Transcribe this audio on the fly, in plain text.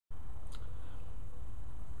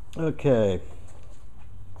Okay,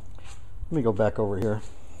 let me go back over here.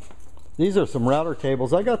 These are some router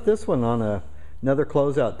tables. I got this one on another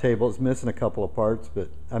closeout table. It's missing a couple of parts, but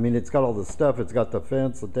I mean, it's got all the stuff. It's got the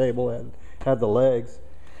fence, the table, had the legs.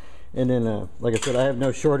 And then, like I said, I have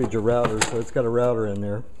no shortage of routers, so it's got a router in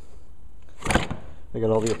there. I got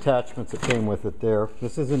all the attachments that came with it there.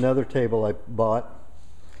 This is another table I bought.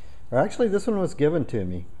 Or actually, this one was given to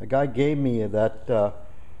me. A guy gave me that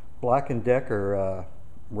Black & Decker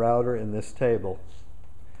router in this table.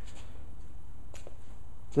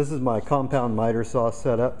 This is my compound miter saw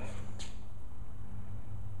setup.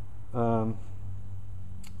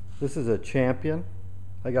 This is a Champion.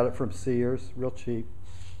 I got it from Sears, real cheap.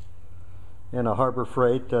 And a Harbor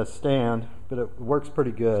Freight stand, but it works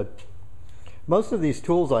pretty good. Most of these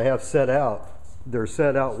tools I have set out. They're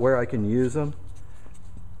set out where I can use them.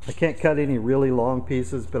 I can't cut any really long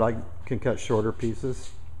pieces, but I can cut shorter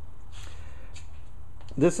pieces.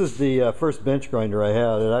 This is the first bench grinder I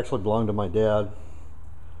had. It actually belonged to my dad.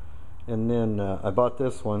 And then I bought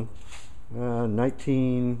this one,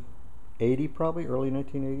 1980 probably, early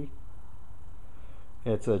 1980.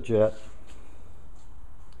 It's a Jet.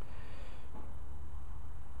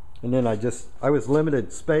 And then I was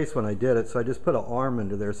limited space when I did it, so I just put an arm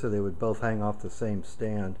into there so they would both hang off the same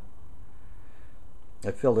stand.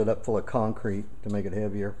 I filled it up full of concrete to make it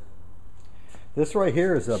heavier. This right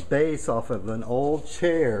here is a base off of an old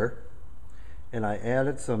chair, and I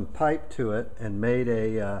added some pipe to it and made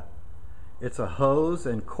it's a hose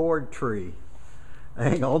and cord tree. I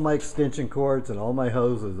hang all my extension cords and all my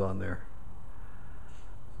hoses on there.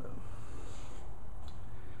 So,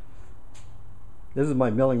 this is my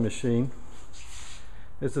milling machine.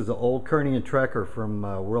 This is an old Kearney and Trecker from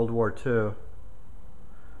World War II.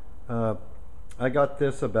 I got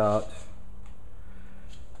this about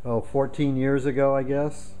 14 years ago, I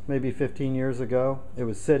guess, maybe 15 years ago. It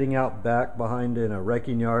was sitting out back behind in a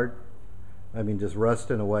wrecking yard. I mean, just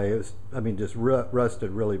rusting away. It was, I mean, just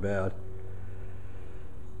rusted really bad.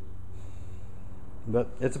 But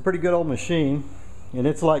it's a pretty good old machine, and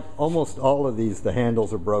it's like almost all of these, the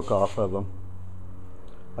handles are broke off of them.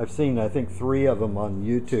 I've seen, I think, 3 of them on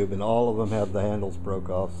YouTube, and all of them have the handles broke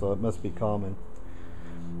off, so it must be common.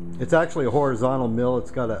 It's actually a horizontal mill.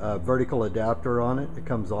 It's got a vertical adapter on it. It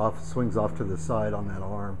comes off, swings off to the side on that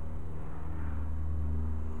arm.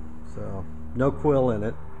 So, no quill in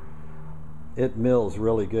it. It mills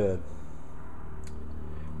really good.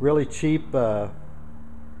 Really cheap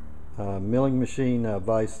milling machine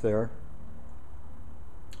vise there.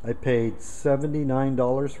 I paid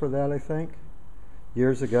 $79 for that, I think,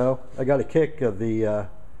 years ago. I got a kick of the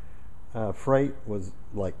freight was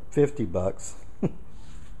like 50 bucks.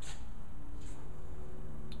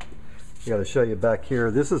 I got to show you back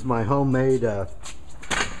here. This is my homemade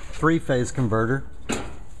 3-phase converter.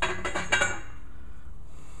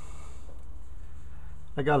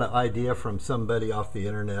 I got an idea from somebody off the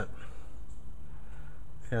internet,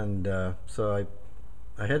 and so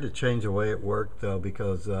I had to change the way it worked, though,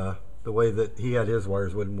 because the way that he had his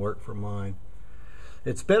wires wouldn't work for mine.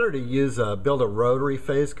 It's better to use build a rotary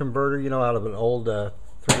phase converter, you know, out of an old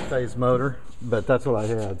 3-phase motor, but that's what I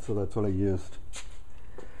had, so that's what I used.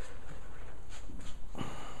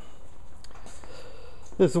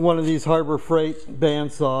 This is one of these Harbor Freight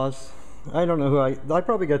band saws. I don't know who I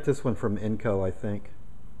probably got this one from Inco, I think.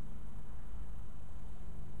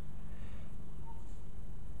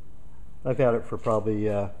 I've had it for probably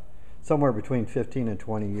somewhere between 15 and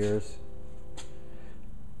 20 years.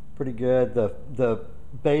 Pretty good. The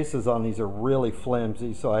bases on these are really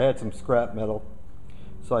flimsy, so I had some scrap metal.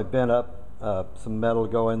 So I bent up some metal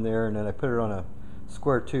to go in there, and then I put it on a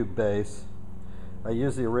square tube base. I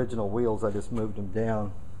used the original wheels, I just moved them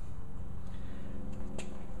down.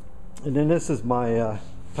 And then this is my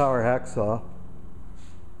power hacksaw.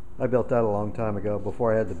 I built that a long time ago,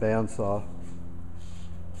 before I had the bandsaw.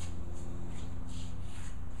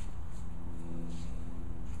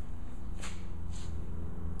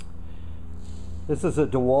 This is a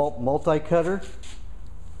DeWalt multi-cutter.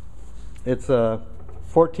 It's a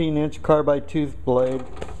 14-inch carbide tooth blade.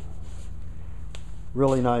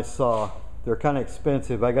 Really nice saw. They're kind of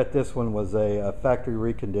expensive. I got this one, was a factory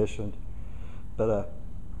reconditioned, but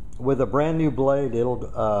with a brand new blade,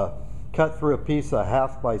 it'll cut through a piece of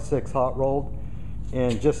 1/2x6 hot rolled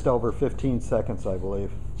in just over 15 seconds, I believe.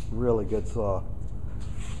 Really good saw.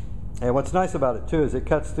 And what's nice about it too is it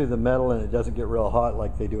cuts through the metal and it doesn't get real hot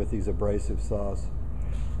like they do with these abrasive saws.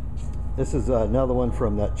 This is another one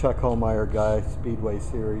from that Chuck Holmeyer guy, Speedway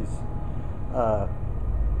series.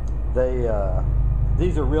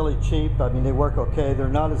 These are really cheap. I mean, they work okay. They're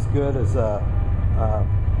not as good as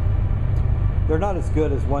they're not as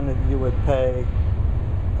good as one that you would pay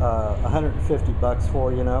 150 bucks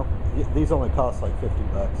for, you know. These only cost like 50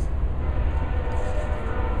 bucks.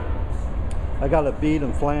 I got a bead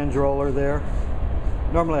and flange roller there.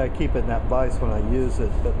 Normally I keep it in that vise when I use it,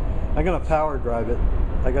 but I'm gonna power drive it.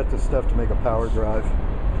 I got this stuff to make a power drive.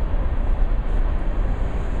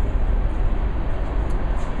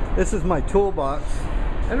 This is my toolbox.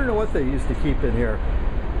 I don't know what they used to keep in here.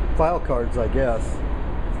 File cards, I guess.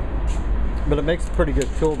 But it makes a pretty good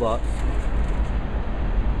toolbox.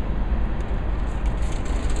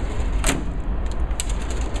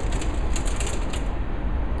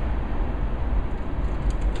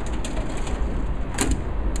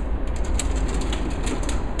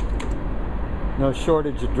 No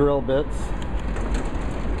shortage of drill bits,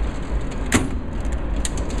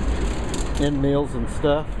 end mills and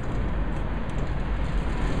stuff.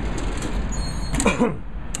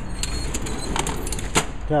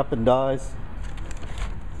 Tap and dies.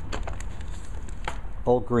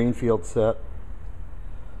 Old Greenfield set.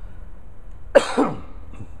 I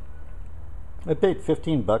paid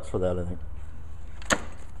 15 bucks for that, I think.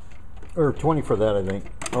 Or 20 for that, I think.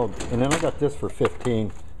 Oh, and then I got this for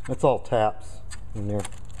 15. That's all taps in there.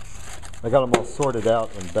 I got them all sorted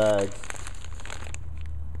out in bags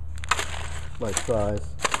by size.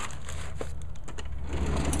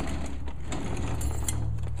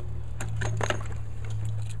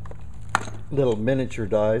 Little miniature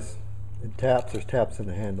dies and taps. There's taps in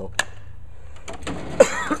the handle.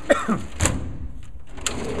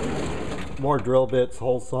 More drill bits,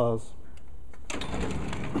 hole saws.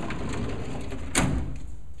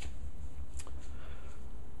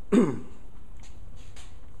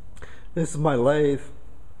 This is my lathe.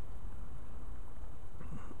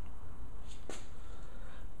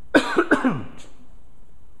 I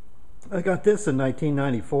got this in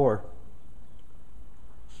 1994.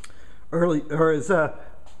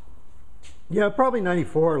 Yeah, probably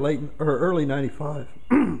 94 or early 95.